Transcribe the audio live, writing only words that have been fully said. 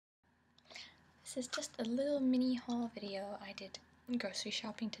This is just a little mini haul video. I did grocery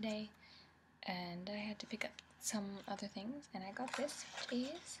shopping today and I had to pick up some other things, and I got this, which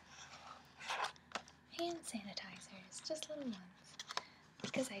is hand sanitizers, just little ones.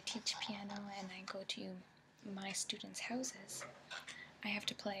 Because I teach piano and I go to my students' houses, I have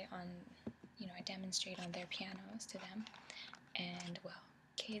to play on, I demonstrate on their pianos to them, and well,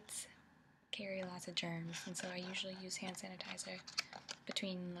 kids carry lots of germs, and so I usually use hand sanitizer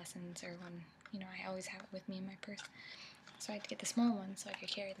between lessons or when, I always have it with me in my purse. So I had to get the small ones so I could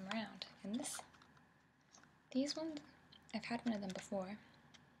carry them around. And these ones, I've had one of them before.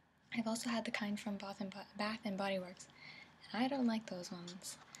 I've also had the kind from Bath and Body Works, and I don't like those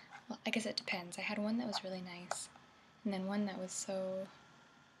ones. Well, I guess it depends. I had one that was really nice, and then one that was so,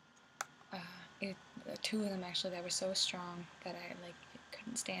 two of them actually that were so strong that I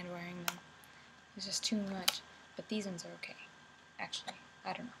couldn't stand wearing them. It was just too much. But these ones are okay. Actually,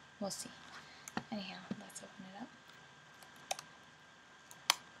 I don't know. We'll see. Anyhow, let's open it up.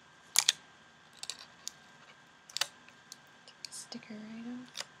 Take the sticker right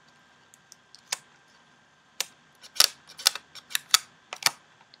off.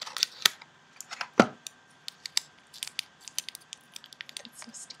 That's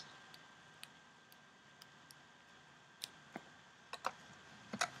so sticky.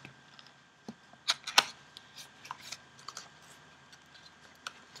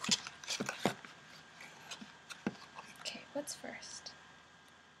 Okay, what's first?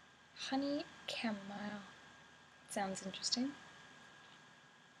 Honey chamomile. Sounds interesting.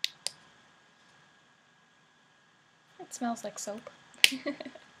 It smells like soap.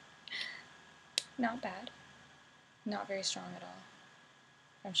 Not bad. Not very strong at all.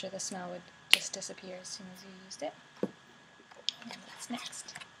 I'm sure the smell would just disappear as soon as you used it. And what's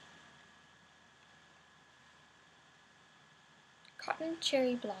next? Cotton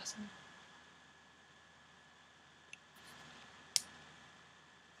cherry blossom.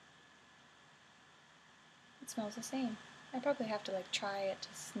 It smells the same. I probably have to try it to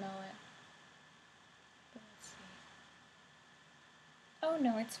smell it. But let's see. Oh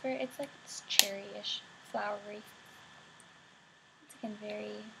no, it's cherry-ish, flowery. It's again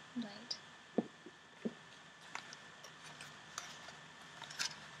very light.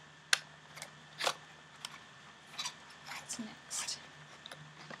 What's next?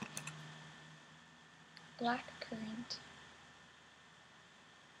 Black currant.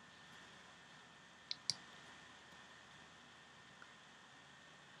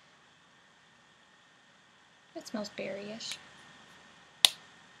 It smells berry-ish.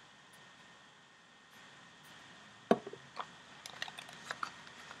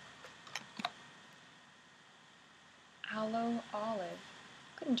 Aloe olive.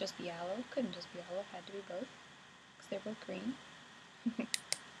 Couldn't just be aloe, couldn't just be olive, had to be both, because they're both green.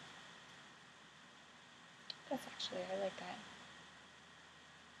 That's actually, I like that.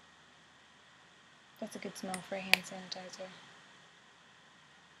 That's a good smell for a hand sanitizer.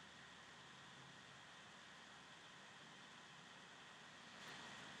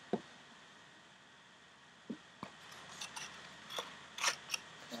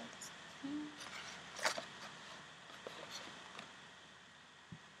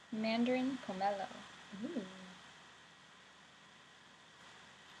 Mandarin pomelo. Ooh.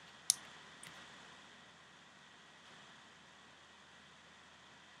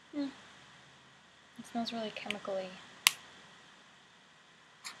 It smells really chemically.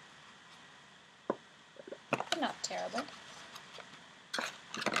 Not terrible.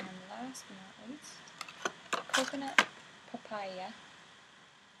 And last but not least, coconut papaya.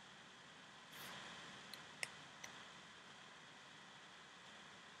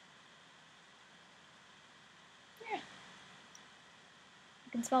 Yeah.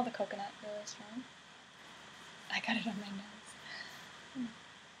 You can smell the coconut really strong. I got it on my nose.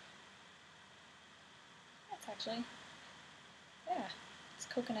 That's actually, yeah, it's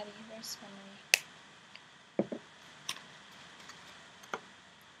coconutty, very smelly. I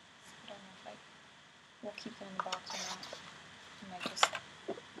don't know if I will keep them in the box or not. I might just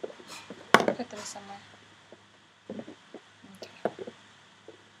put them somewhere. Okay.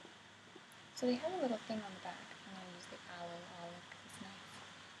 So they have a little thing on the back. I'm going to use the aloe olive because it's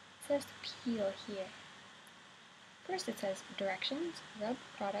nice. It says peel here. First it says, directions, rub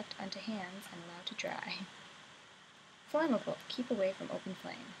product onto hands and allow to dry. Flammable, keep away from open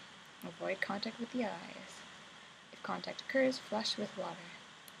flame. Avoid contact with the eyes. If contact occurs, flush with water.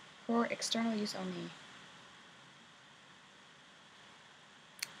 For external use only.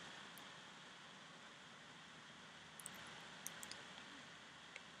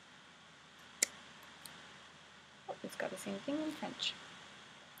 Oh, it's got the same thing in French.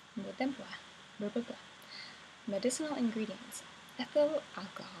 Mot d'emploi. Blah, blah, blah. Medicinal ingredients. Ethyl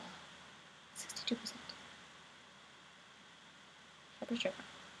alcohol. 62%. Pepper sugar.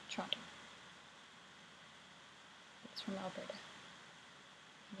 Toronto. It's from Alberta.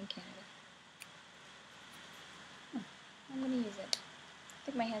 In Canada. I'm gonna use it. I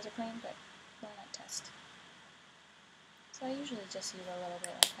think my hands are clean, but why not test? So I usually just use a little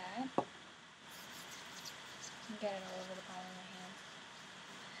bit like that. And get it all over the palm of my hand.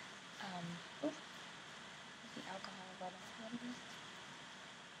 The alcohol rub off a little bit.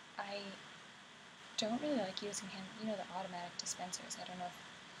 I don't really like using the automatic dispensers. I don't know if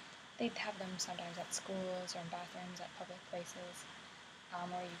they'd have them sometimes at schools or in bathrooms at public places,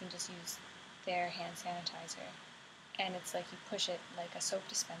 or you can just use their hand sanitizer. And it's like you push it like a soap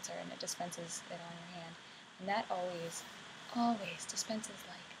dispenser and it dispenses it on your hand. And that always dispenses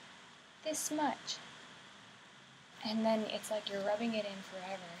like this much. And then it's like you're rubbing it in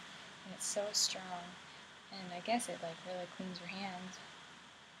forever and it's so strong. And I guess it like really cleans your hands.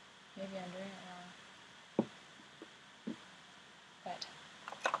 Maybe I'm doing it wrong. But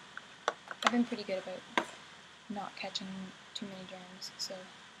I've been pretty good about not catching too many germs, so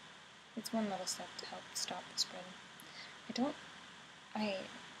it's one little step to help stop the spread. I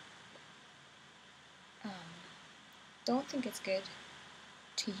don't think it's good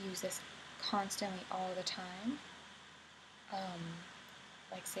to use this constantly all the time.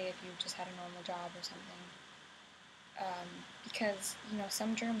 Like say if you just had a normal job or something. Because,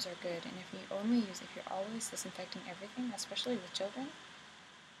 some germs are good, and if you're always disinfecting everything, especially with children,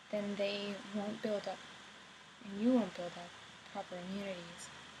 then they won't build up, and you won't build up proper immunities.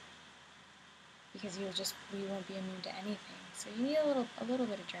 Because you won't be immune to anything. So you need a little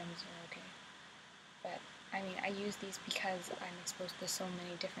bit of germs are okay. But I mean, I use these because I'm exposed to so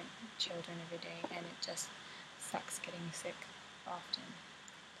many different children every day, and it just sucks getting sick often.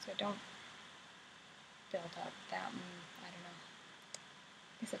 So don't build up that. I don't know.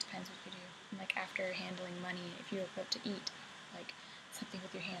 I guess it depends what you do. Like after handling money, if you're about to eat, like something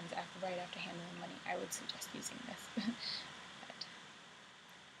with your hands right after handling money, I would suggest using this. But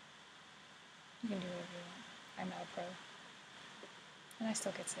you can do whatever you want. I'm not a pro. And I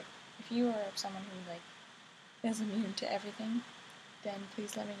still get sick. If you are someone who is immune to everything, then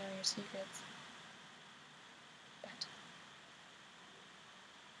please let me know your secrets. But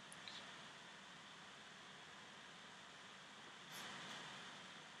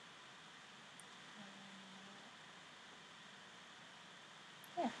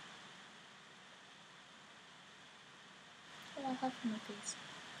yeah. Well, I'll have fun with these.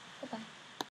 Bye-bye.